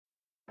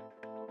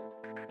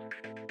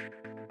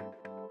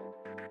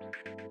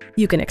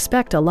You can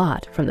expect a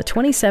lot from the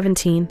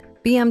 2017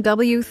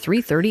 BMW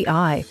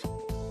 330i.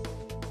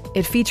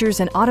 It features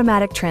an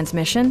automatic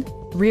transmission,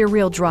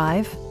 rear-wheel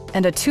drive,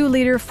 and a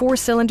 2-liter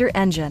 4-cylinder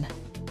engine.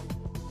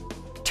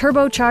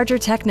 Turbocharger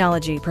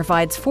technology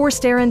provides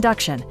forced air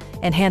induction,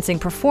 enhancing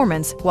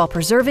performance while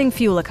preserving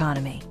fuel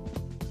economy.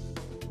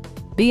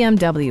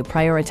 BMW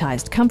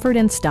prioritized comfort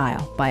and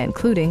style by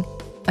including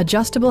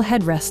adjustable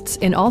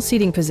headrests in all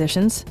seating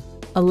positions,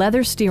 a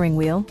leather steering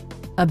wheel,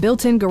 a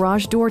built-in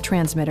garage door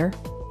transmitter,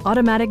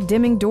 automatic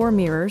dimming door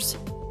mirrors,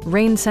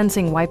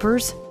 rain-sensing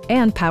wipers,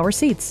 and power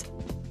seats.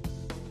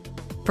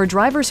 For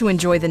drivers who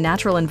enjoy the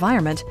natural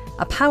environment,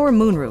 a power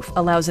moonroof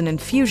allows an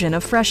infusion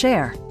of fresh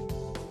air.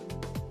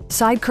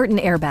 Side curtain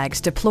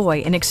airbags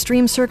deploy in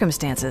extreme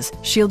circumstances,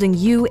 shielding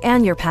you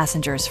and your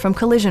passengers from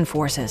collision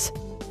forces.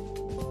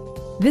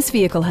 This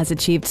vehicle has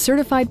achieved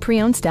certified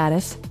pre-owned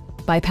status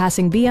by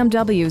passing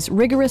BMW's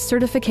rigorous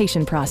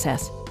certification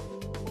process.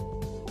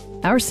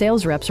 Our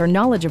sales reps are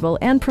knowledgeable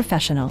and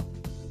professional.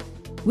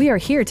 We are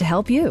here to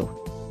help you.